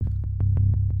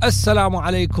Assalamu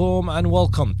alaikum and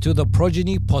welcome to the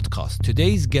Progeny Podcast.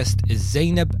 Today's guest is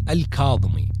Zainab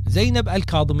Al-Kadhimi. Zainab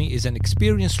Al-Kadhimi is an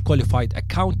experienced qualified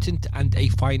accountant and a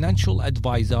financial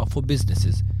advisor for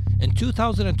businesses. In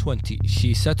 2020,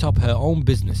 she set up her own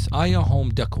business, Aya Home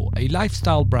Decor, a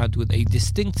lifestyle brand with a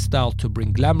distinct style to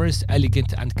bring glamorous,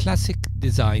 elegant and classic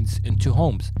designs into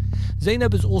homes.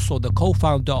 Zainab is also the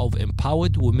co-founder of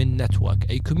Empowered Women Network,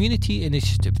 a community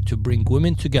initiative to bring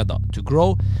women together to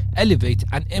grow, elevate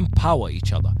and empower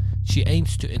each other. She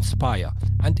aims to inspire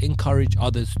and encourage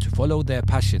others to follow their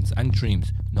passions and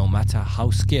dreams, no matter how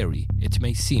scary it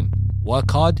may seem. Work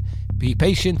hard, be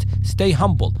patient, stay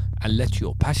humble, and let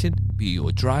your passion be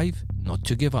your drive not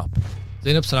to give up.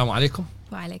 Zainab, assalamu alaikum.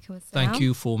 Wa alaikum assalam. Thank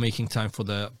you for making time for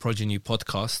the Progeny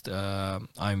Podcast.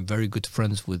 I'm very good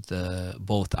friends with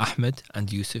both Ahmed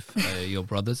and Yusuf, your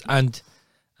brothers, and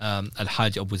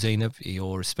Al-Hajj Abu Zainab,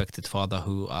 your respected father,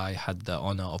 who I had the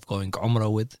honor of going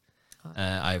Umrah with.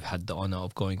 I've had the honor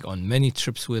of going on many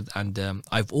trips with, and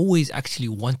I've always actually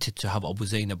wanted to have Abu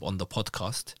Zainab on the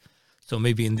podcast. So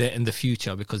maybe in the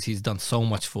future, because he's done so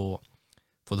much for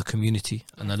the community,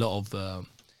 and a lot of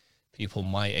people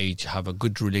my age have a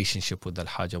good relationship with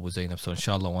Al-Hajj Abu Zainab. So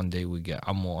inshallah, one day we get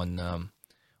Ammo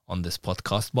on this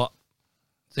podcast. But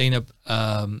Zainab,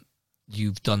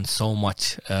 you've done so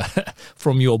much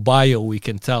from your bio, we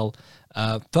can tell.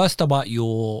 First, about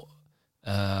your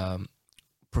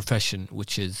profession,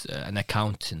 which is an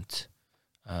accountant.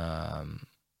 Are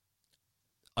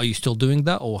you still doing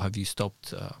that, or have you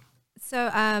stopped? So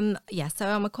I'm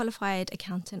a qualified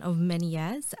accountant of many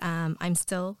years. I'm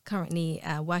still currently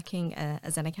working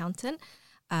as an accountant.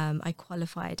 I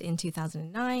qualified in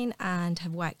 2009 and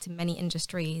have worked in many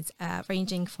industries,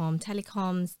 ranging from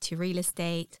telecoms to real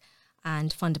estate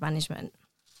and fund management.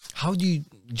 How do you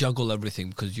juggle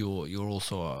everything? Because you're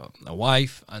also a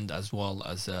wife and as well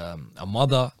as a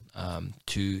mother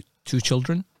to two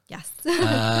children. Yes.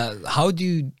 How do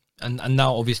you? And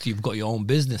now obviously you've got your own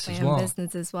business as well.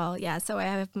 Business as well, yeah. So I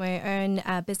have my own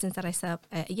business that I set up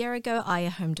a year ago, Aya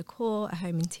Home Decor, a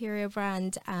home interior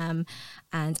brand, and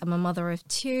I'm a mother of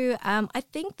two. I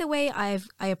think the way I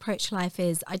approach life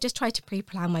is I just try to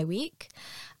pre-plan my week,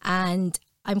 and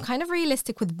I'm kind of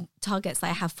realistic with targets that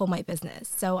I have for my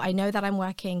business. So I know that I'm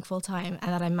working full time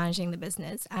and that I'm managing the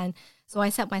business, and so I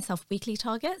set myself weekly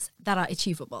targets that are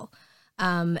achievable.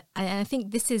 And I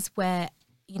think this is where,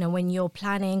 you know, when you're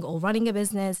planning or running a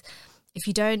business, if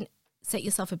you don't set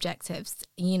yourself objectives,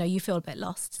 you know, you feel a bit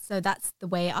lost. So that's the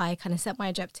way I kind of set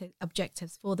my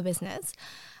objectives for the business.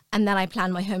 And then I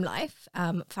plan my home life.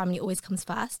 Family always comes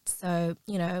first. So,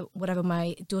 you know, whatever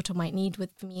my daughter might need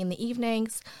for me in the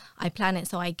evenings, I plan it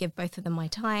so I give both of them my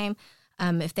time.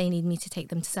 If they need me to take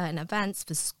them to certain events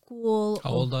for school. How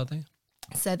old are they?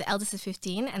 So the eldest is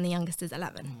 15 and the youngest is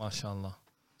 11. MashaAllah.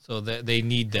 So they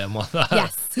need their mother.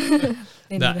 Yes.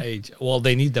 That age. Well,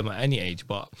 they need them at any age.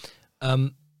 But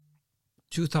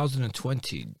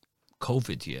 2020,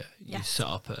 COVID year, you set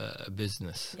up a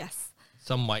business. Yes.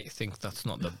 Some might think that's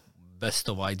not the best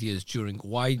of ideas during.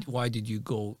 Why did you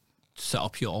go set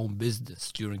up your own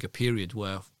business during a period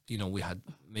where, you know, we had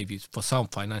maybe for some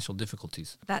financial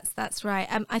difficulties? That's right.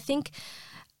 I think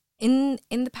in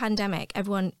the pandemic,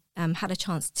 everyone had a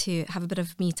chance to have a bit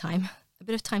of me time. A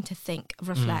bit of time to think,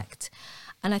 reflect.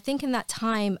 And I think in that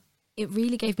time, it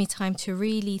really gave me time to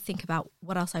really think about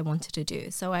what else I wanted to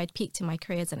do. So I'd peaked in my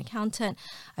career as an accountant.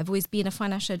 I've always been a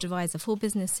financial advisor for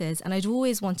businesses, and I'd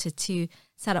always wanted to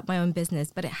set up my own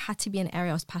business, but it had to be an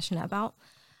area I was passionate about.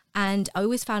 And I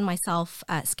always found myself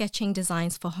sketching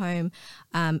designs for home,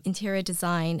 interior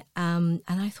design. And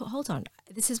I thought, hold on,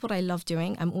 this is what I love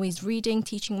doing. I'm always reading,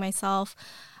 teaching myself.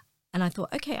 And I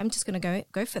thought, okay, I'm just going to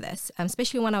go for this,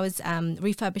 especially when I was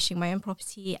refurbishing my own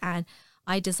property, and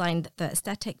I designed the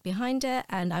aesthetic behind it.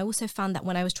 And I also found that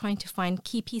when I was trying to find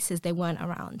key pieces, they weren't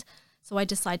around. So I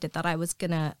decided that I was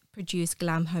going to produce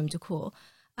glam home decor,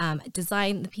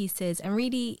 design the pieces and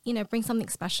really, you know, bring something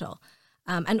special.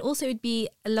 And also it'd be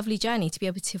a lovely journey to be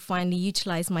able to finally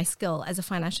utilize my skill as a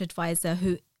financial advisor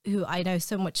who I know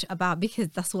so much about, because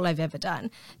that's all I've ever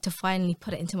done, to finally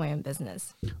put it into my own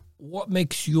business. What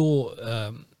makes your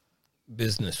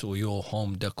business or your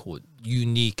home decor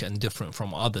unique and different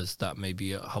from others that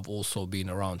maybe have also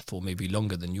been around for maybe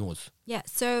longer than yours? Yeah,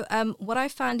 so what I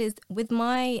found is with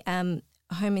my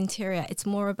home interior, it's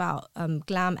more about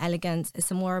glam, elegance.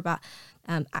 It's more about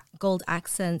gold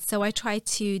accents. So I try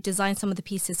to design some of the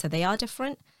pieces so they are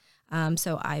different.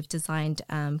 So I've designed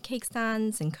cake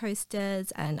stands and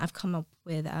coasters, and I've come up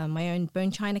with my own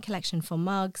bone china collection for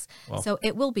mugs. Wow. So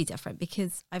it will be different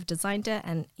because I've designed it,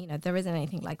 and you know there isn't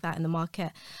anything like that in the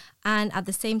market. And at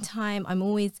the same time, I'm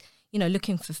always,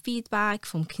 looking for feedback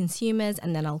from consumers,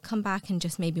 and then I'll come back and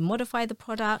just maybe modify the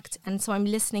product. And so I'm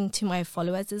listening to my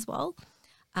followers as well.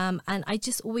 And I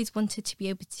just always wanted to be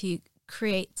able to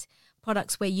create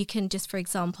products where you can just, for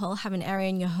example, have an area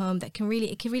in your home that can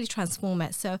really transform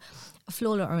it. So a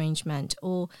floral arrangement,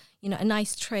 or a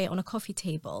nice tray on a coffee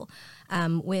table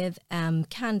with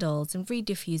candles and reed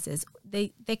diffusers.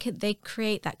 They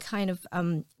create that kind of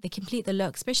they complete the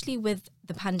look. Especially with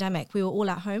the pandemic, we were all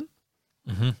at home,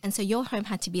 and so your home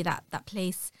had to be that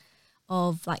place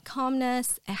of like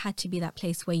calmness. It had to be that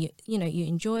place where you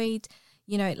enjoyed,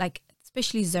 like,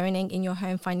 especially zoning in your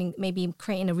home, maybe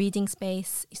creating a reading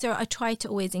space. So I try to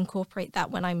always incorporate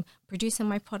that when I'm producing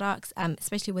my products,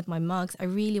 especially with my mugs. I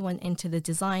really went into the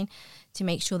design to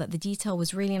make sure that the detail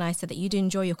was really nice, so that you'd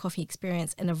enjoy your coffee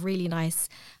experience in a really nice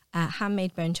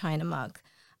handmade bone china mug.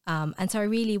 And so I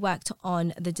really worked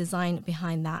on the design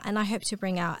behind that, and I hope to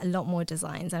bring out a lot more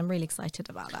designs. I'm really excited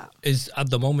about that. Is at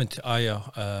the moment,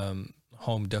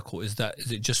 home decor, is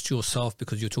it just yourself?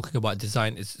 Because you're talking about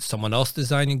design, is someone else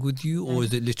designing with you, or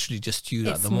is it literally just you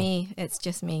at the moment? It's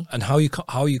just me. And how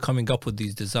are you coming up with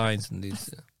these designs and these?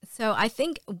 So I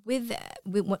think with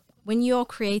when you're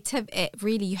creative,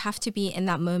 you have to be in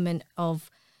that moment of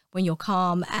when you're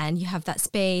calm and you have that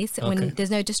space, when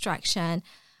there's no distraction,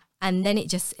 and then it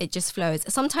just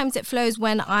flows. Sometimes it flows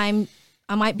when I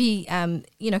might be,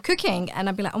 cooking, and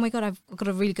I'll be like, oh my God, I've got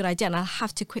a really good idea, and I'll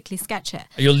have to quickly sketch it.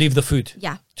 You'll leave the food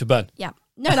to burn? Yeah.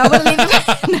 No, I won't leave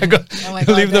the food.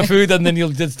 You'll leave the food, and then you'll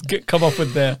just come up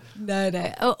with the...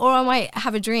 No. Or I might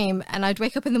have a dream, and I'd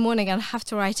wake up in the morning and have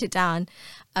to write it down.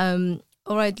 So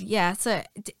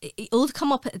it'll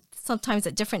come up sometimes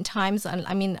at different times. And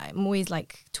I mean, I'm always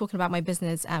like talking about my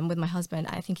business with my husband.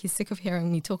 I think he's sick of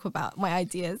hearing me talk about my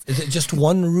ideas. Is it just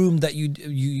one room that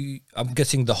you I'm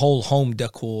guessing the whole home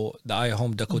decor, the Aya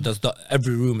home decor does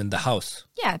every room in the house?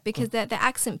 Yeah, because they're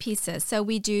accent pieces. So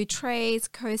we do trays,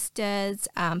 coasters,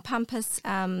 pampas,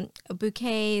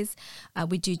 bouquets.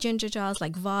 We do ginger jars,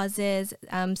 like vases.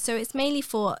 So it's mainly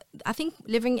for, I think,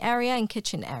 living area and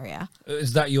kitchen area.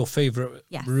 Is that your favorite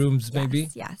rooms, maybe?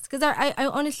 Yes, because I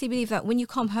honestly believe that when you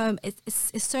come home,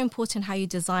 it's so important how you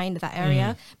design that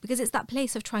area, because it's that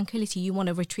place of tranquility you want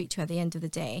to retreat to at the end of the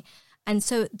day. And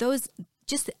so those...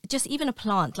 Just even a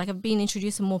plant, like I've been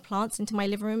introducing more plants into my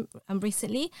living room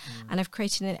recently, and I've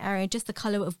created an area, just the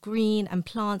color of green and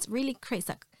plants really creates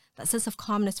that sense of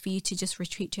calmness for you to just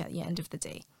retreat to at the end of the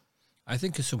day. I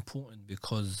think it's important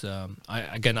because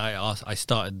I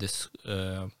started this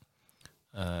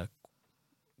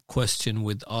question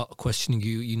with questioning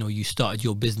you. You started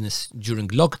your business during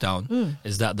lockdown.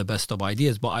 Is that the best of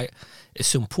ideas? But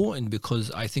it's important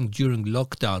because I think during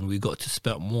lockdown we got to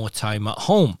spend more time at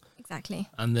home. Exactly.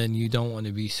 And then you don't want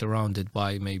to be surrounded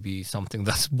by maybe something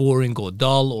that's boring or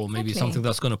dull, or maybe something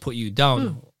that's going to put you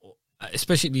down.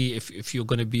 Especially if you're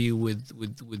going to be with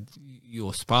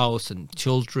your spouse and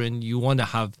children, you want to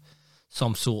have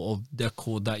some sort of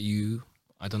decor that you,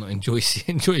 enjoy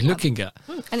looking at.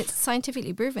 And it's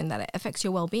scientifically proven that it affects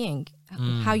your well-being,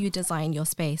 how you design your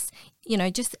space.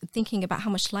 Just thinking about how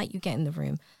much light you get in the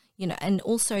room. And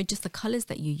also just the colors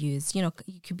that you use. You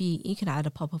can add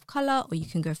a pop of color, or you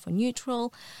can go for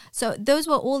neutral. So those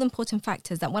were all important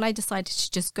factors that when I decided to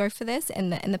just go for this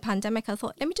in the pandemic, I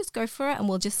thought, let me just go for it and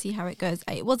we'll just see how it goes.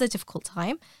 It was a difficult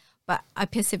time, but I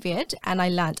persevered and I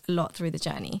learned a lot through the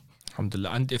journey.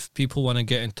 Alhamdulillah. And if people want to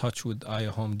get in touch with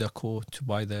Aya Home Decor to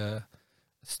buy their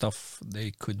stuff, they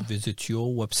could visit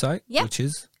your website, which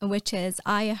is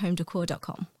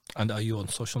ayahomedecor.com. And are you on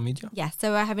social media? Yeah,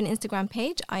 so I have an Instagram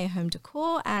page, Aya Home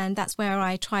Decor, and that's where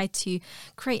I try to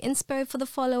create inspo for the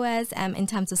followers in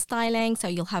terms of styling. So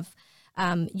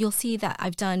you'll see that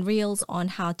I've done reels on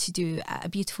how to do a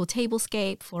beautiful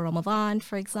tablescape for Ramadan,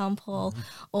 for example,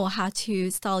 or how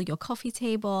to style your coffee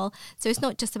table. So it's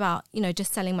not just about,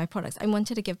 just selling my products. I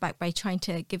wanted to give back by trying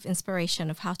to give inspiration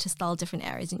of how to style different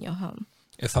areas in your home.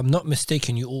 If I'm not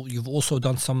mistaken, you've also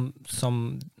done some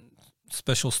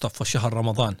special stuff for Shahr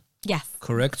Ramadan. Yes.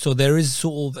 Correct? So there is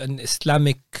sort of an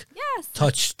Islamic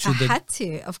touch to I had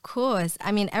to, of course.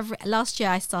 I mean, last year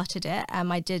I started it.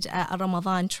 I did a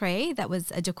Ramadan tray that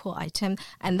was a decor item,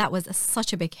 and that was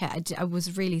such a big hit. I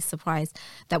was really surprised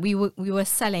that we were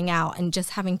selling out and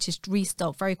just having to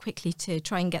restock very quickly to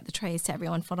try and get the trays to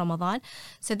everyone for Ramadan.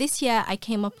 So this year I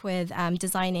came up with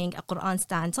designing a Quran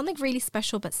stand, something really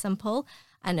special but simple.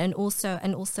 And also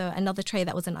another tray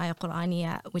that was an Aya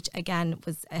Qur'aniya, which again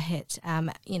was a hit.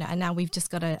 And now we've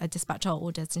just got to dispatch our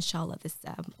orders, inshallah, this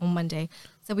on Monday.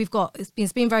 So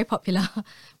it's been very popular.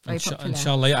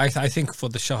 Inshallah, I think for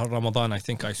the Shahr Ramadan, I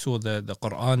think I saw the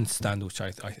Quran stand, which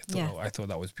I thought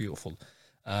that was beautiful.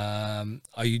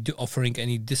 Are you offering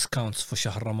any discounts for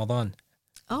Shahr Ramadan?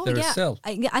 Oh, There is yeah. sale.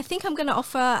 I think I'm going to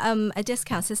offer a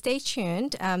discount. So stay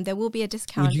tuned. There will be a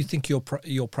discount. Would you think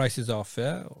your prices are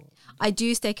fair? I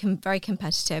do stay very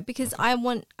competitive because I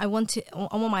want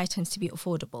my items to be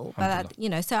affordable. But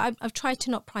so I've tried to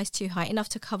not price too high, enough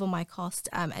to cover my cost,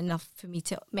 enough for me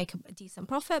to make a decent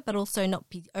profit, but also not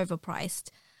be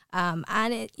overpriced.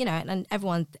 And it, and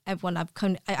everyone, I've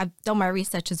done my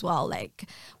research as well, like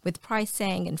with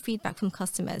pricing and feedback from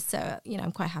customers. So,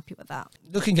 I'm quite happy with that.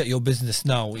 Looking at your business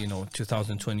now,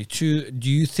 2022, do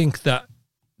you think that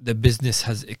the business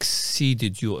has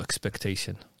exceeded your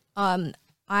expectation?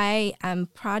 I am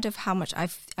proud of how much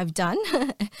I've done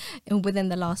within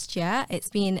the last year. It's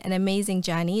been an amazing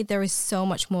journey. There is so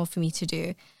much more for me to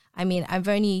do. I mean, I've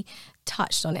only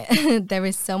touched on it. There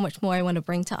is so much more I want to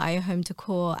bring to IO Home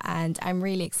Decor, and I'm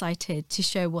really excited to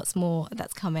show what's more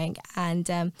that's coming. And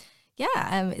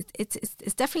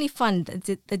it's definitely fun.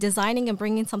 The designing and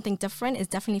bringing something different is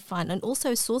definitely fun, and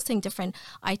also sourcing different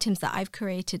items that I've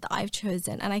created, that I've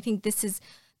chosen. And I think this is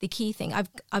the key thing.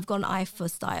 I've got an eye for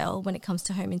style when it comes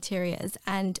to home interiors,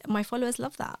 and my followers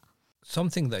love that.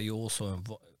 Something that you're also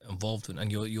involved in,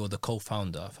 and you're the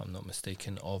co-founder, if I'm not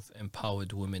mistaken, of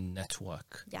Empowered Women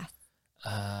Network. Yes.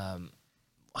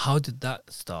 How did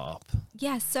that start up?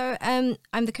 Yeah, so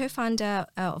I'm the co-founder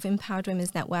of Empowered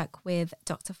Women's Network with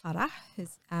Dr. Farah,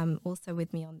 who's also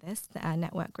with me on this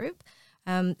network group.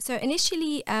 So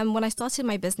initially, when I started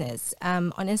my business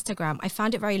on Instagram, I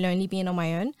found it very lonely being on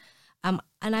my own. And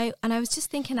I was just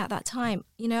thinking at that time,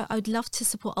 I would love to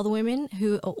support other women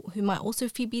who might also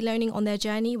be learning on their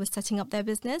journey with setting up their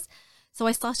business. So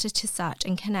I started to search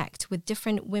and connect with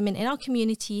different women in our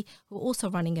community who are also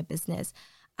running a business.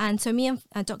 And so me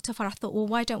and Dr. Farah thought, well,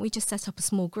 why don't we just set up a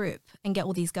small group and get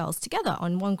all these girls together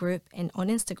on one group on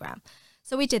Instagram?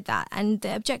 So we did that. And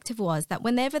the objective was that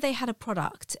whenever they had a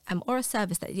product or a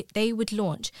service that they would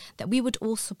launch, that we would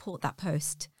all support that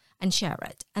post and share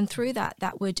it. And through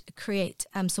that would create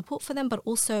support for them, but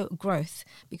also growth,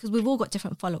 because we've all got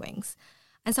different followings.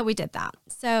 And so we did that.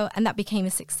 And that became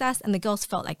a success, and the girls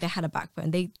felt like they had a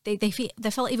backbone. They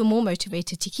felt even more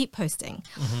motivated to keep posting.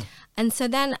 Mm-hmm. And so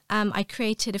then I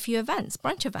created a few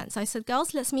brunch events. I said,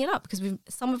 girls, let's meet up, because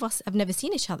some of us have never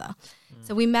seen each other.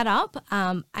 So we met up,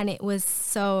 and it was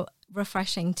so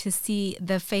refreshing to see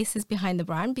the faces behind the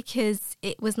brand, because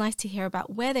it was nice to hear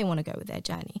about where they want to go with their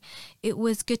journey. It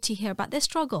was good to hear about their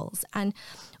struggles, and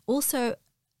also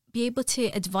be able to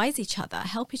advise each other,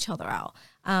 help each other out.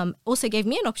 Also gave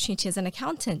me an opportunity as an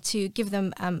accountant to give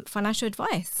them financial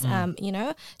advice,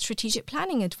 strategic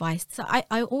planning advice. So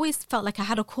I always felt like I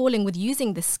had a calling with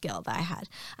using this skill that I had.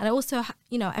 And I also,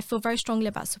 I feel very strongly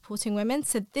about supporting women.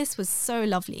 So this was so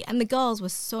lovely. And the girls were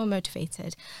so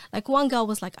motivated. Like one girl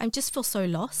was like, I just feel so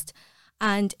lost.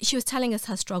 And she was telling us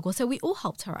her struggle. So we all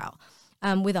helped her out.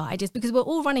 With our ideas, because we're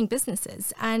all running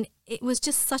businesses, and it was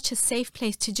just such a safe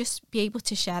place to just be able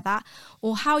to share that,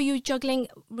 or how you're juggling,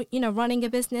 running a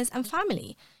business and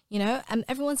family, and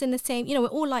everyone's in the same, we're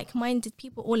all like-minded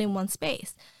people all in one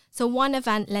space. So one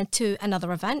event led to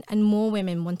another event, and more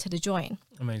women wanted to join.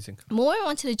 Amazing. More women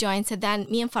wanted to join. So then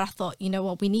me and Farah thought,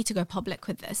 we need to go public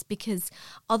with this, because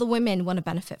other women want to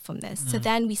benefit from this. So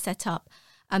then we set up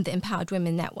the Empowered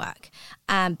Women Network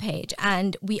page,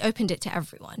 and we opened it to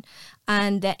everyone.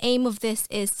 And the aim of this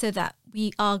is so that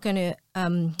we are going to,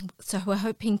 so we're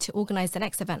hoping to organize the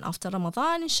next event after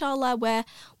Ramadan, inshallah, where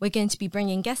we're going to be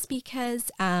bringing guest speakers,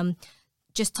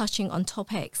 just touching on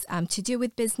topics to do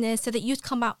with business, so that you'd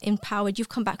come out empowered, you've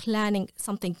come back learning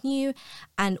something new,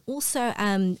 and also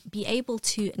be able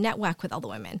to network with other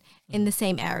women in the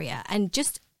same area, and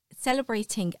just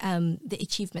celebrating the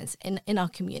achievements in our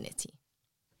community.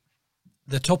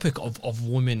 The topic of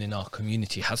women in our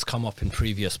community has come up in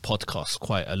previous podcasts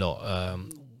quite a lot.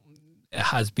 It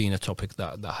has been a topic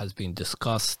that has been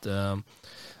discussed, and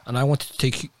I wanted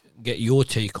to get your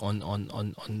take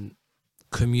on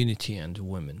community and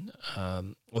women.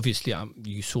 Obviously,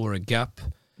 you saw a gap,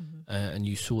 and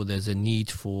you saw there's a need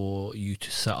for you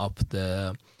to set up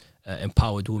the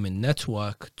Empowered Women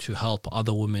Network to help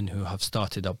other women who have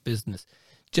started up business.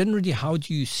 Generally, how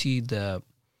do you see the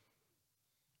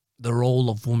role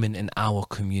of women in our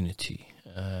community?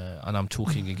 And I'm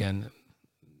talking again,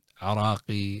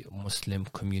 Iraqi Muslim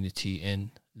community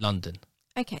in London.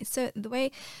 Okay, so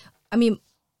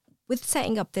with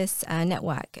setting up this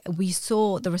network, we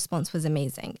saw the response was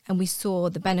amazing, and we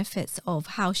saw the benefits of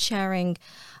how sharing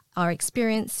our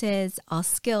experiences, our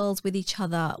skills with each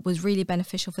other was really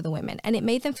beneficial for the women, and it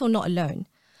made them feel not alone.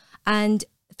 And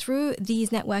through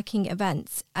these networking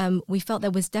events, we felt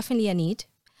there was definitely a need.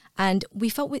 And we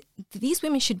felt these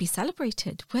women should be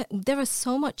celebrated. There are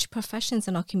so much professions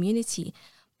in our community,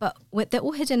 but they're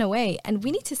all hidden away, and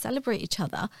we need to celebrate each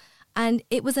other. And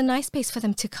it was a nice space for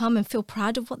them to come and feel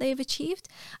proud of what they've achieved.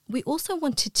 We also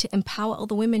wanted to empower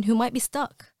other women who might be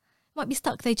stuck.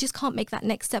 They just can't make that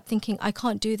next step, thinking, I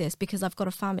can't do this because I've got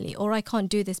a family, or I can't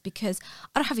do this because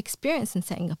I don't have experience in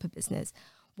setting up a business.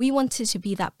 We wanted to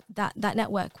be that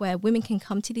network where women can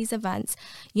come to these events,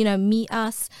 meet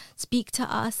us, speak to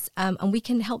us, and we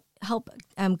can help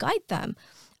guide them.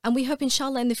 And we hope,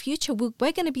 inshallah, in the future, we're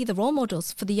going to be the role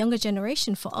models for the younger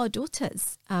generation, for our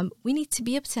daughters. We need to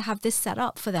be able to have this set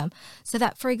up for them so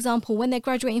that, for example, when they're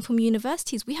graduating from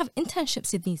universities, we have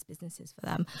internships in these businesses for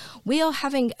them. We are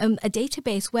having a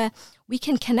database where we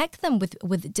can connect them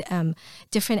with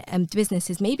different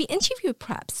businesses, maybe interview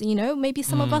preps. Maybe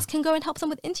some of us can go and help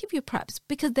them with interview preps,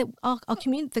 because our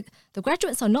community, the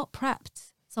graduates are not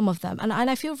prepped. Some of them. And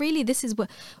I feel really this is what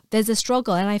there's a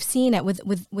struggle, and I've seen it with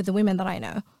the women that I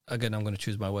know. Again, I'm going to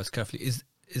choose my words carefully. Is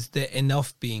there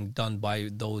enough being done by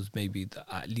those maybe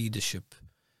at leadership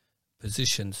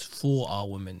positions for our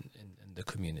women in the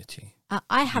community?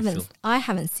 I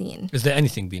haven't seen. Is there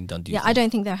anything being done? Do you think? I don't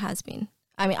think there has been.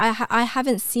 I mean, I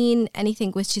haven't seen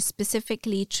anything which is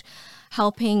specifically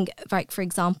helping, like, for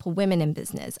example, women in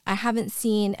business. I haven't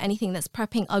seen anything that's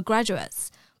prepping our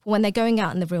graduates when they're going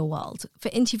out in the real world, for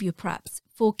interview preps,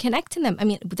 for connecting them. I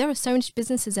mean, there are so many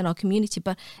businesses in our community,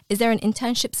 but is there an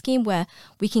internship scheme where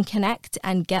we can connect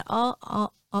and get the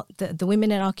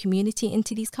women in our community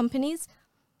into these companies?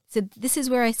 So this is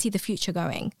where I see the future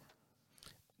going.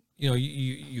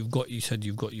 You said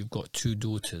you've got two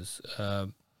daughters. Are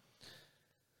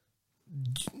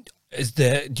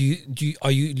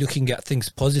you looking at things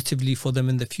positively for them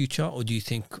in the future, or do you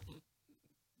think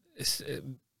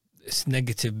it's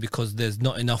negative because there's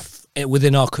not enough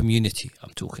within our community?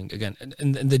 I'm talking again,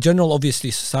 and the general,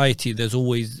 obviously, society. There's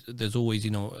always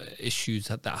issues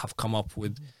that have come up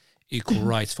with equal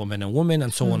rights for men and women,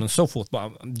 and so on and so forth.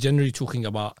 But I'm generally talking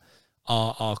about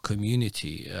our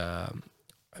community.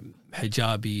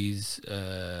 Hijabis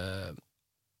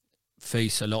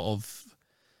face a lot of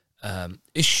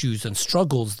issues and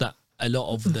struggles that a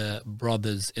lot of the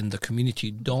brothers in the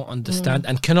community don't understand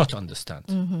and cannot understand.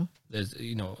 Mm-hmm. There's,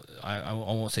 I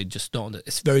won't say just don't.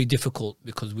 It's very difficult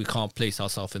because we can't place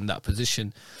ourselves in that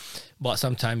position. But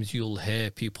sometimes you'll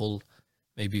hear people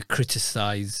maybe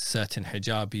criticize certain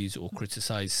hijabis or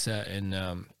criticize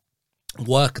certain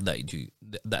work that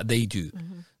they do.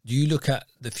 Mm-hmm. Do you look at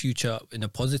the future in a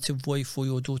positive way for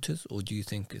your daughters, or do you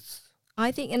think it's...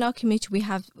 I think in our community we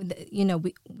have,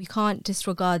 we can't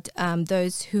disregard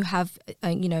those who have,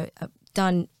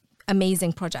 done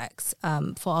amazing projects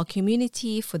for our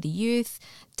community, for the youth.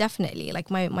 Definitely,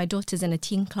 like my daughter's in a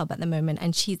teen club at the moment,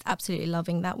 and she's absolutely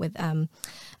loving that with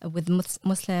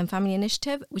Muslim Family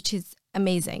Initiative, which is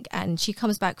amazing. And she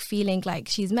comes back feeling like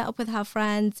she's met up with her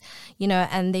friends,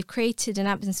 and they've created an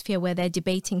atmosphere where they're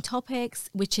debating topics,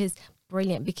 which is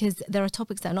brilliant, because there are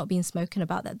topics that are not being spoken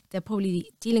about that they're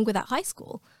probably dealing with at high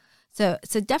school. So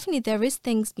definitely there is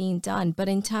things being done, but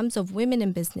in terms of women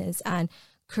in business and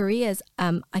careers,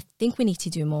 I think we need to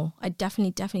do more. I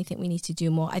definitely think we need to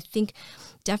do more. I think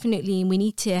definitely we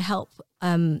need to help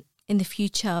in the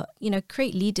future,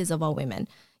 create leaders of our women,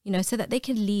 so that they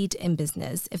can lead in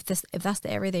business if that's the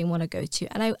area they want to go to.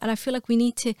 And I feel like we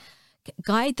need to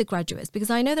guide the graduates, because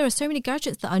I know there are so many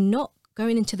graduates that are not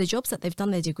going into the jobs that they've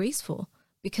done their degrees for,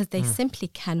 because they simply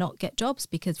cannot get jobs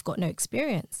because they've got no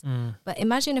experience. But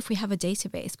imagine if we have a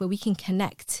database where we can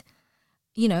connect,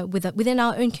 within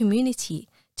our own community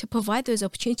to provide those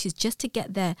opportunities just to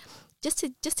get the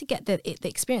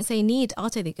experience they need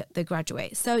after they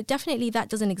graduate. So definitely that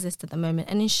doesn't exist at the moment.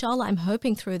 And inshallah, I'm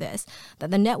hoping through this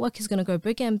that the network is going to go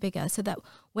bigger and bigger so that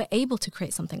we're able to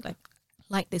create something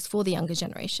like this for the younger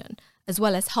generation, as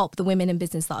well as help the women in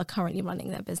business that are currently running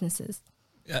their businesses.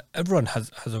 Everyone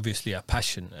has obviously a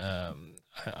passion.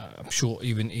 I'm sure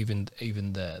even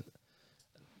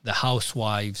the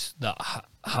housewives that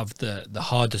have the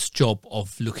hardest job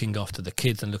of looking after the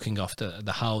kids and looking after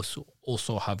the house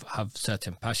also have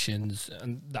certain passions,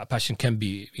 and that passion can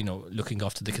be looking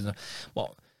after the kids.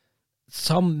 Well,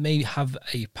 some may have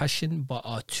a passion but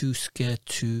are too scared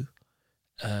to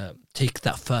take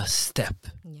that first step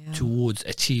towards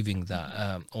achieving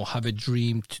that, or have a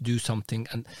dream to do something,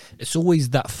 and it's always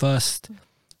that first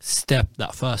step,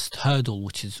 that first hurdle,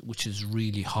 which is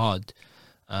really hard.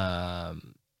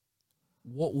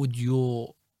 What would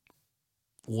your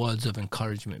words of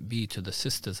encouragement be to the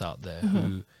sisters out there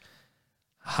who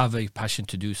have a passion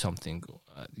to do something,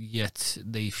 yet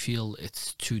they feel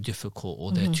it's too difficult,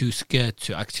 or they're too scared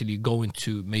to actually go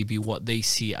into maybe what they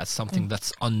see as something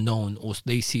that's unknown, or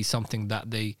they see something that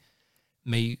they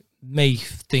may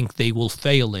think they will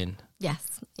fail in.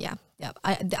 Yes, yeah.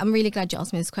 I'm really glad you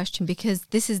asked me this question, because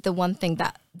this is the one thing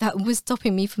that was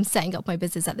stopping me from setting up my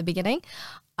business at the beginning.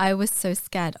 I was so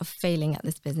scared of failing at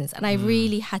this business, and I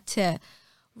really had to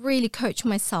really coach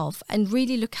myself and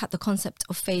really look at the concept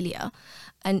of failure.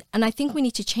 And I think we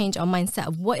need to change our mindset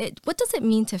of what does it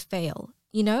mean to fail?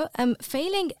 You know,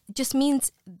 failing just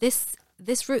means this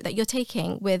route that you're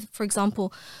taking with, for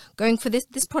example, going for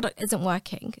this product isn't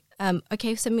working.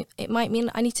 Okay, so it might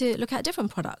mean I need to look at a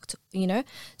different product, you know?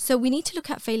 So we need to look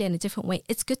at failure in a different way.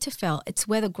 It's good to fail. It's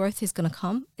where the growth is going to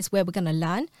come. It's where we're going to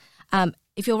learn.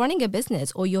 If you're running a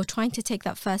business or you're trying to take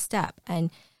that first step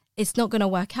and it's not going to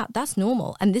work out, that's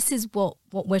normal. And this is what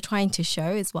we're trying to show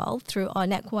as well through our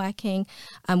networking.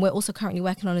 We're also currently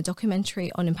working on a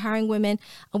documentary on empowering women.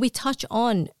 And we touch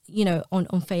on, you know,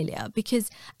 on failure, because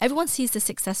everyone sees the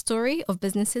success story of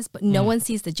businesses, but no one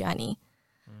sees the journey.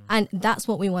 And that's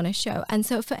what we want to show. And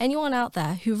so for anyone out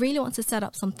there who really wants to set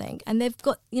up something and they've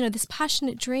got, you know, this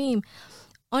passionate dream,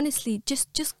 honestly,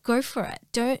 just go for it.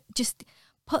 Don't just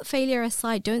put failure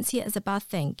aside. Don't see it as a bad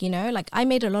thing. You know, like I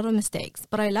made a lot of mistakes,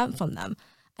 but I learned from them.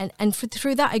 And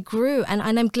through that, I grew. And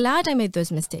I'm glad I made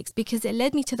those mistakes, because it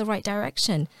led me to the right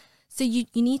direction. So you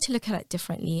need to look at it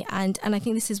differently. And I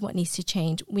think this is what needs to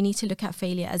change. We need to look at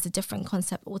failure as a different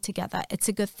concept altogether. It's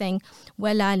a good thing.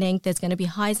 We're learning. There's going to be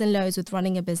highs and lows with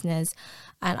running a business.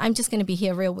 And I'm just going to be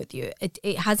here real with you.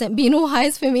 It hasn't been all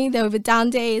highs for me. There were down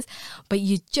days. But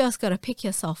you just got to pick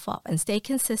yourself up and stay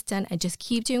consistent and just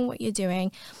keep doing what you're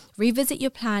doing. Revisit your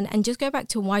plan and just go back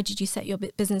to, why did you set your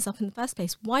business up in the first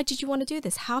place? Why did you want to do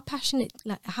this? How passionate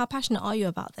are you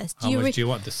about this? How much do you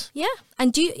want this? Yeah.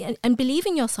 And and believe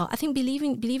in yourself. I think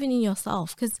believing in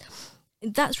yourself, because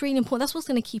that's really important. That's what's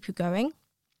going to keep you going.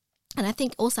 And I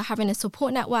think also having a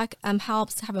support network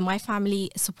helps. Having my family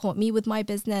support me with my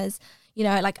business. You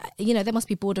know, like, you know, they must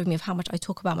be bored of me of how much I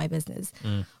talk about my business.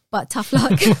 But tough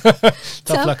luck.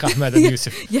 Tough luck, Ahmed and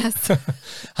Yusuf. Yes.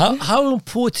 How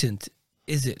important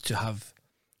is it to have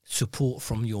support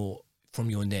from your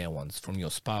near ones, from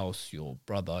your spouse, your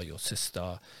brother, your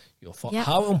sister, your father? Yep.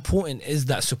 How important is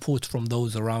that support from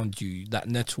those around you, that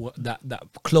network, that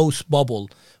close bubble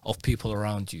of people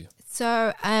around you?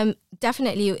 So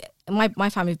definitely my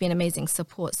family have been amazing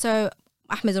support. So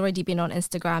Ahmed's already been on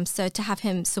Instagram, so to have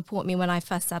him support me when I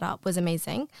first set up was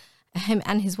amazing. Him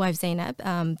and his wife Zainab,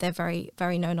 they're very,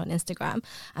 very known on Instagram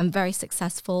and very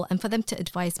successful, and for them to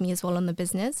advise me as well on the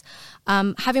business.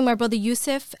 Having my brother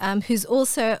Yusuf, who's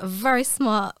also a very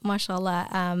smart,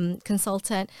 mashallah,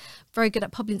 consultant, very good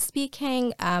at public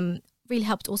speaking, really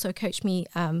helped also coach me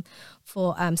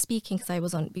for speaking, because I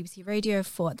was on BBC Radio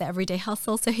for the Everyday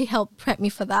Hustle, so he helped prep me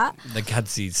for that. The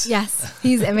Gadzis. Yes,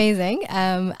 he's amazing.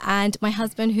 And my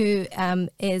husband, who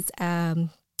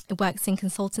works in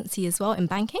consultancy as well, in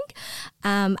banking,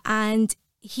 and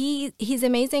he's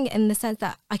amazing in the sense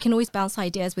that I can always bounce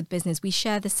ideas with business. We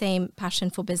share the same passion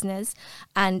for business,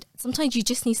 and sometimes you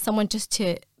just need someone just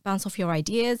to bounce off your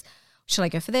ideas. Shall I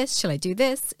go for this? Shall I do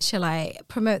this? Shall I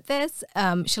promote this?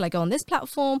 Shall I go on this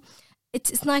platform?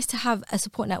 It's nice to have a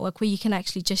support network where you can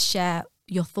actually just share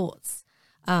your thoughts.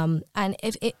 And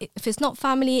if it's not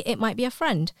family, it might be a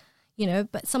friend, you know,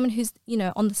 but someone who's, you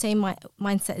know, on the same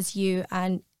mindset as you.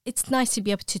 And it's nice to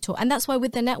be able to talk. And that's why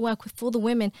with the network for the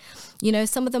women, you know,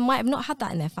 some of them might have not had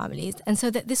that in their families. And so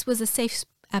that this was a safe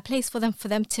place for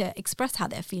them to express how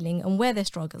they're feeling and where their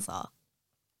struggles are.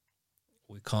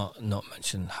 We can't not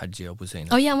mention Haji Abu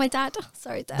Zainab. Oh yeah, my dad.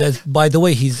 Sorry, Dad. By the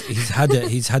way, he's had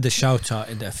a shout out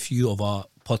in a few of our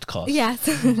podcasts. Yes.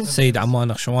 Sayyid Amman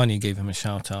Akhshawani gave him a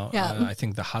shout out. Yeah. I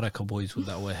think the Haraka boys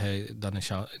that were here done a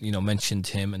shout, you know, mentioned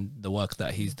him and the work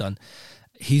that he's done.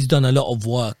 He's done a lot of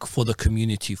work for the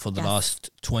community for the last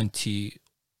 20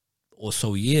 or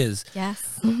so years.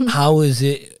 Yes. How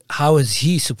has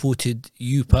he supported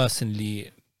you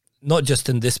personally, not just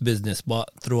in this business, but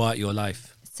throughout your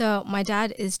life? So my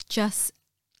dad is just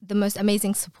the most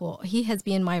amazing support. He has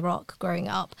been my rock growing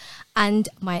up and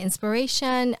my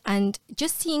inspiration, and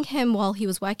just seeing him while he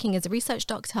was working as a research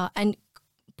doctor and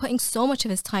putting so much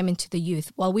of his time into the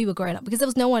youth while we were growing up, because there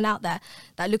was no one out there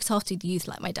that looked after the youth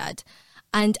like my dad.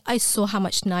 And I saw how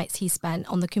much nights he spent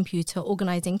on the computer,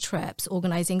 organizing trips,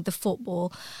 organizing the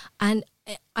football. And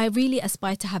I really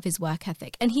aspired to have his work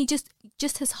ethic. And he just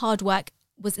his hard work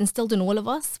was instilled in all of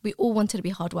us. We all wanted to be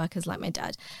hard workers like my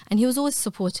dad. And he was always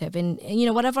supportive. And you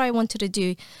know, whatever I wanted to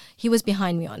do, he was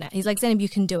behind me on it. He's like, Zainab, you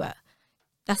can do it.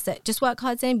 That's it. Just work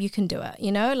hard, Zainab, you can do it.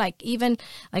 You know, like even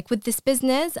like with this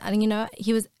business, and you know,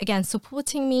 he was again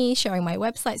supporting me, sharing my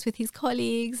websites with his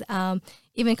colleagues,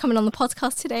 even coming on the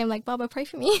podcast today. I'm like, Baba, pray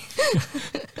for me.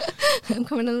 I'm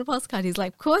coming on the podcast. He's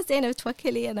like, of course, Zainab,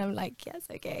 tawakkali. And I'm like, yes,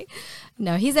 okay.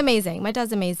 No, he's amazing. My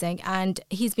dad's amazing. And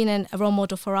he's been a role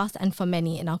model for us and for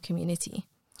many in our community.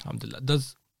 Alhamdulillah.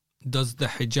 Does the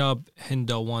hijab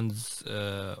hinder one's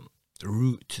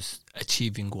route to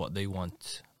achieving what they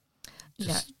want?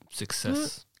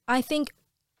 Success? I think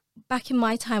back in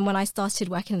my time when I started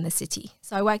working in the city.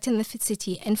 So I worked in the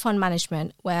city in fund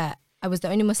management where I was the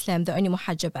only Muslim, the only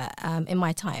muhajjaba in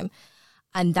my time.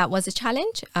 And that was a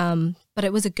challenge, but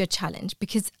it was a good challenge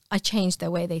because I changed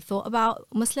the way they thought about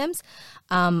Muslims.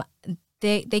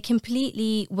 They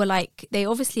completely were like, they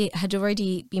obviously had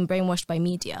already been brainwashed by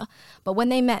media. But when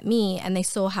they met me and they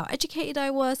saw how educated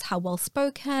I was, how well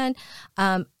spoken,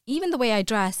 even the way I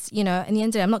dress, you know, in the end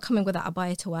of the day, I'm not coming with that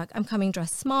abaya to work. I'm coming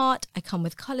dressed smart. I come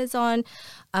with colours on.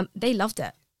 They loved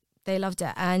it. They loved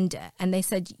it. And they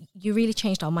said, you really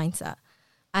changed our mindset.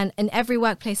 And in every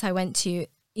workplace I went to,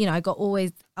 you know, I got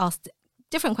always asked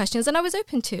different questions. And I was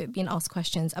open to being asked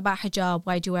questions about hijab.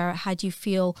 Why do you wear it? How do you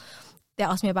feel? They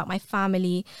asked me about my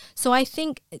family. So I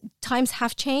think times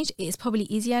have changed. It's probably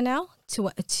easier now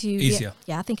to easier.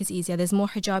 Yeah, I think it's easier. There's more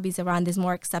hijabis around. There's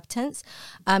more acceptance.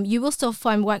 You will still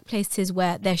find workplaces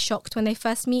where they're shocked when they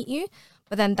first meet you,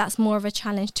 but then that's more of a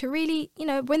challenge to really, you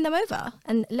know, win them over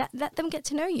and let them get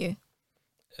to know you.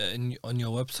 On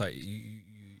your website,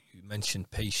 you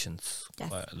mentioned patience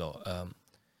quite a lot.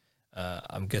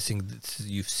 I'm guessing that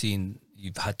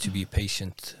you've had to be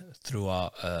patient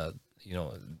throughout. You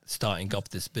know, starting up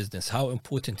this business. How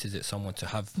important is it someone to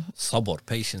have sabr,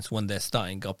 patience, when they're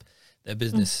starting up their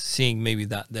business, seeing maybe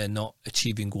that they're not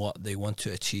achieving what they want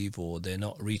to achieve, or they're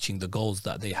not reaching the goals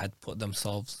that they had put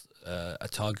themselves a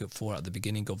target for at the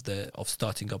beginning of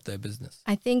starting up their business?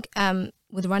 I think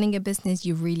with running a business,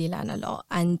 you really learn a lot.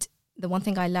 And the one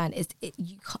thing I learned is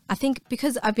I think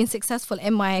because I've been successful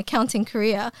in my accounting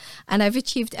career and I've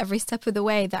achieved every step of the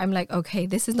way, that I'm like, okay,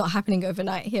 this is not happening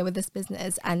overnight here with this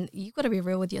business. And you've got to be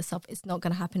real with yourself. It's not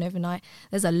going to happen overnight.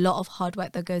 There's a lot of hard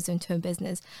work that goes into a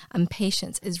business, and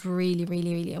patience is really,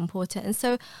 really, really important. And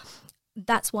so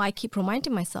that's why I keep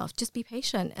reminding myself, just be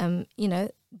patient. You know,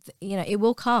 it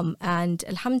will come. And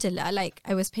alhamdulillah, like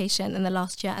I was patient in the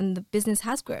last year and the business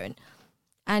has grown.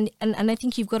 And I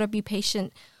think you've got to be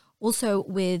patient also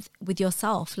with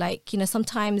yourself. Like, you know,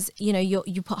 sometimes, you know,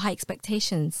 you put high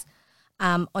expectations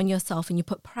on yourself and you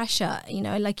put pressure, you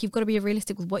know, like you've got to be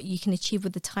realistic with what you can achieve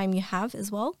with the time you have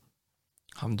as well.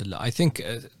 Alhamdulillah. I think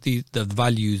the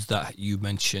values that you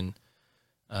mention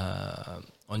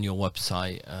on your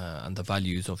website and the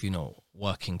values of, you know,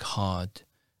 working hard,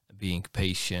 being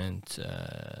patient,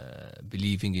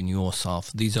 believing in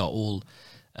yourself, these are all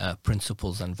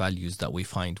principles and values that we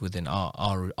find within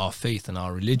our faith and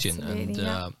our religion. Absolutely,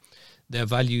 and they're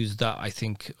values that I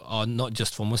think are not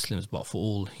just for Muslims but for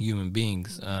all human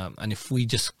beings. And if we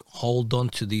just hold on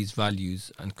to these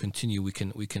values and continue, we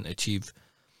can achieve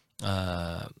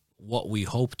what we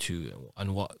hope to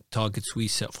and what targets we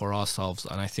set for ourselves.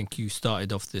 And I think you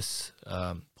started off this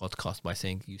podcast by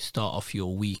saying you start off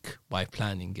your week by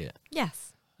planning it.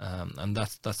 Yes. And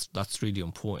that's really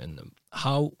important.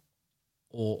 How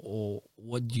or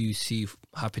what do you see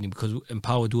happening? Because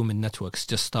Empowered Women Networks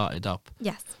just started up.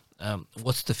 Yes.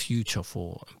 What's the future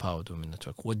for Empowered Women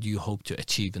Network? What do you hope to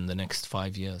achieve in the next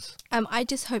 5 years? I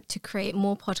just hope to create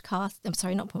more podcasts. I'm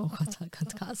sorry, not more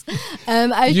podcasts.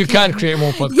 You can create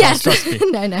more podcasts, yes. Trust me.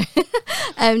 No.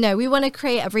 No, we want to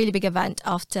create a really big event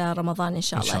after Ramadan,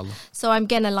 inshallah. So I'm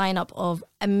getting a lineup of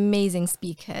amazing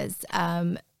speakers,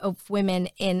 of women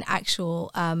in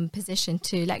actual position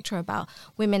to lecture about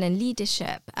women in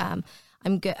leadership.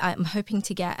 I'm hoping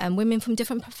to get women from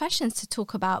different professions to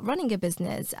talk about running a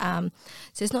business. So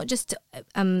it's not just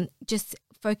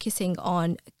focusing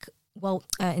on,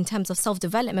 in terms of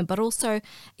self-development, but also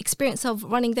experience of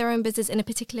running their own business in a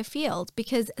particular field,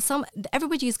 because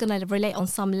everybody is going to relate on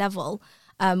some level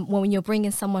when you're bringing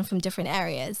someone from different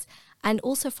areas. And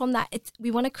also from that, we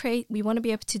want to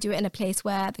be able to do it in a place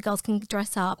where the girls can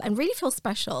dress up and really feel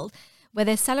special, where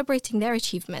they're celebrating their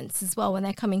achievements as well when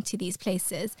they're coming to these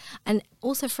places. And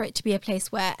also for it to be a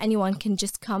place where anyone can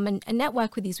just come and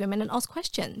network with these women and ask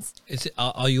questions.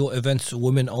 Are your events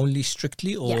women only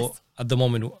strictly, or yes. at the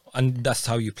moment, and that's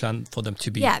how you plan for them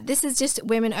to be? Yeah, this is just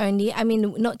women only. I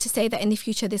mean, not to say that in the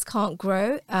future this can't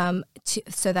grow,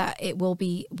 so that it will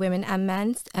be women and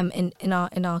men in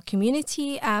our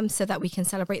community, so that we can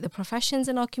celebrate the professions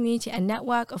in our community and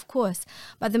network, of course.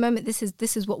 But at the moment,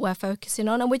 this is what we're focusing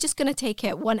on, and we're just going to take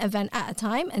it one event at a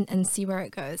time and see where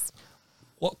it goes.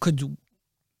 What could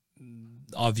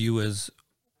our viewers,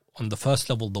 on the first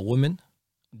level, the women,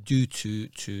 do to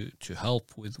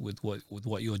help with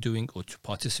what you're doing, or to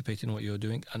participate in what you're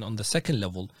doing? And on the second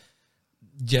level,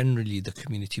 generally the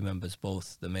community members,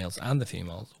 both the males and the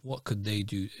females, what could they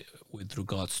do with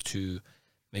regards to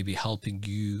maybe helping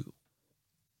you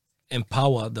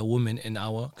empower the women in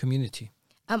our community?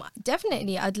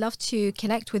 Definitely, I'd love to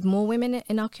connect with more women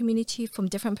in our community from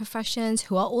different professions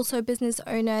who are also business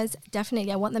owners.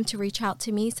 Definitely, I want them to reach out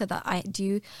to me so that I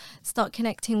do start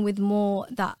connecting with more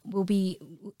that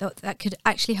could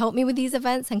actually help me with these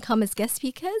events and come as guest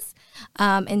speakers.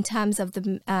 In terms of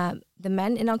the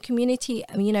men in our community,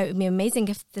 I mean, you know, it'd be amazing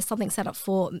if there's something set up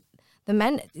for the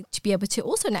men to be able to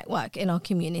also network in our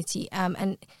community.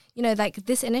 And you know, like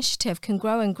this initiative can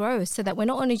grow and grow so that we're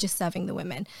not only just serving the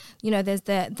women. You know, there's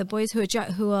the boys who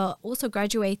are also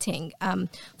graduating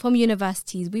from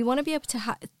universities. We want to be able to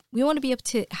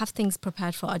have things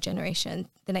prepared for our generation,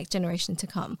 the next generation to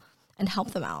come, and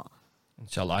help them out.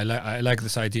 Inshallah, I like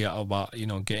this idea about, you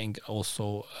know, getting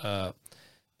also the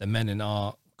men in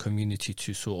our community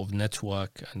to sort of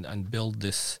network and build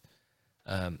this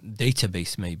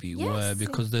database, maybe. Yes, where,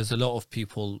 because there's a lot of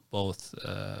people both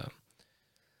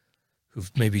who've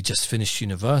maybe just finished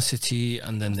university,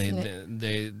 and then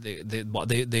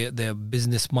they're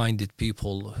business minded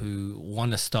people who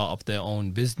want to start up their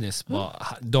own business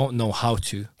but don't know how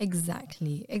to.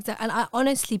 Exactly. And I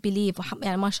honestly believe,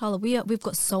 mashallah, we've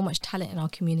got so much talent in our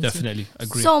community. Definitely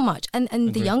agree. So much,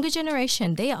 and the younger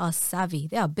generation, they are savvy.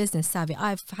 They are business savvy.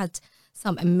 I've had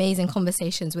some amazing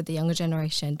conversations with the younger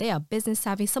generation. They are business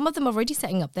savvy. Some of them are already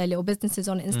setting up their little businesses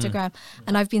on Instagram,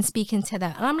 and I've been speaking to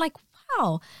them, and I'm like,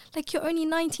 wow, like you're only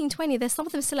 19, 20. There's some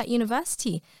of them still at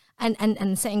university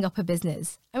and setting up a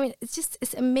business. I mean,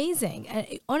 it's amazing.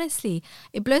 And honestly,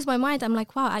 it blows my mind. I'm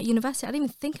like, wow, at university, I didn't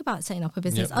even think about setting up a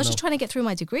business. I was just trying to get through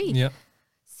my degree. Yeah.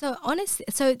 So honestly,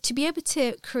 so to be able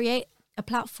to create a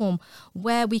platform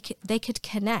where they could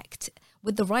connect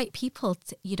with the right people,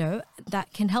 you know,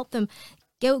 that can help them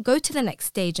go to the next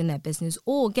stage in their business,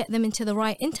 or get them into the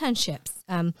right internships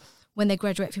when they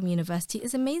graduate from university,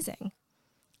 is amazing.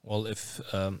 Well, if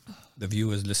the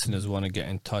viewers, listeners want to get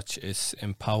in touch, it's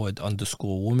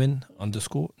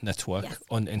empowered_women_network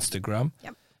on Instagram.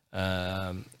 Yep.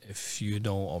 If you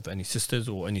know of any sisters,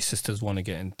 or any sisters want to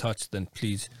get in touch, then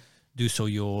please do so.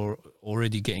 You're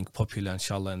already getting popular,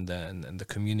 inshallah, in the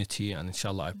community, and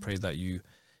inshallah, I pray that you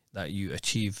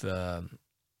achieve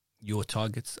your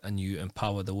targets and you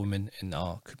empower the women in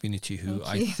our community who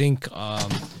I think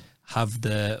have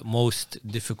the most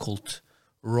difficult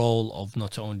role of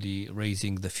not only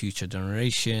raising the future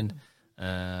generation,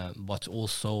 but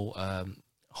also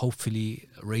hopefully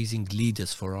raising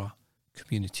leaders for our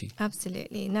community.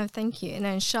 Absolutely. No, thank you.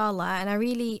 No, inshallah. And I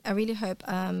really hope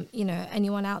you know,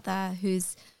 anyone out there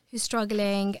who's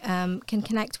struggling can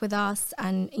connect with us,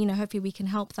 and you know, hopefully we can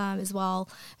help them as well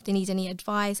if they need any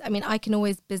advice. I mean, I can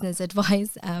always business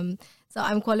advise, so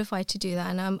I'm qualified to do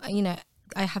that. And you know,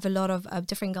 I have a lot of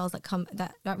different girls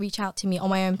that reach out to me on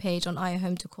my own page on Aya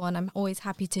Home Decor, and I'm always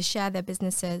happy to share their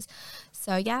businesses.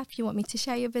 So yeah, if you want me to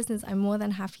share your business, I'm more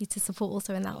than happy to support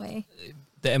also in that way.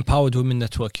 The Empowered Women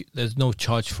Network, there's no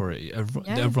charge for it.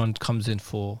 Everyone comes in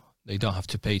they don't have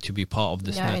to pay to be part of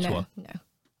this network. No.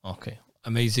 Okay,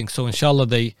 amazing. So inshallah,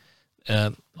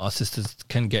 our sisters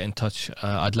can get in touch.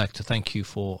 I'd like to thank you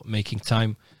for making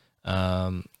time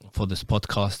for this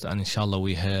podcast, and inshallah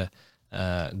we hear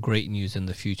great news in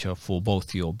the future for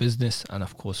both your business and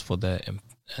of course for the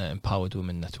Empowered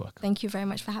Women Network. Thank you very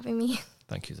much for having me.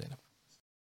 Thank you, Zainab.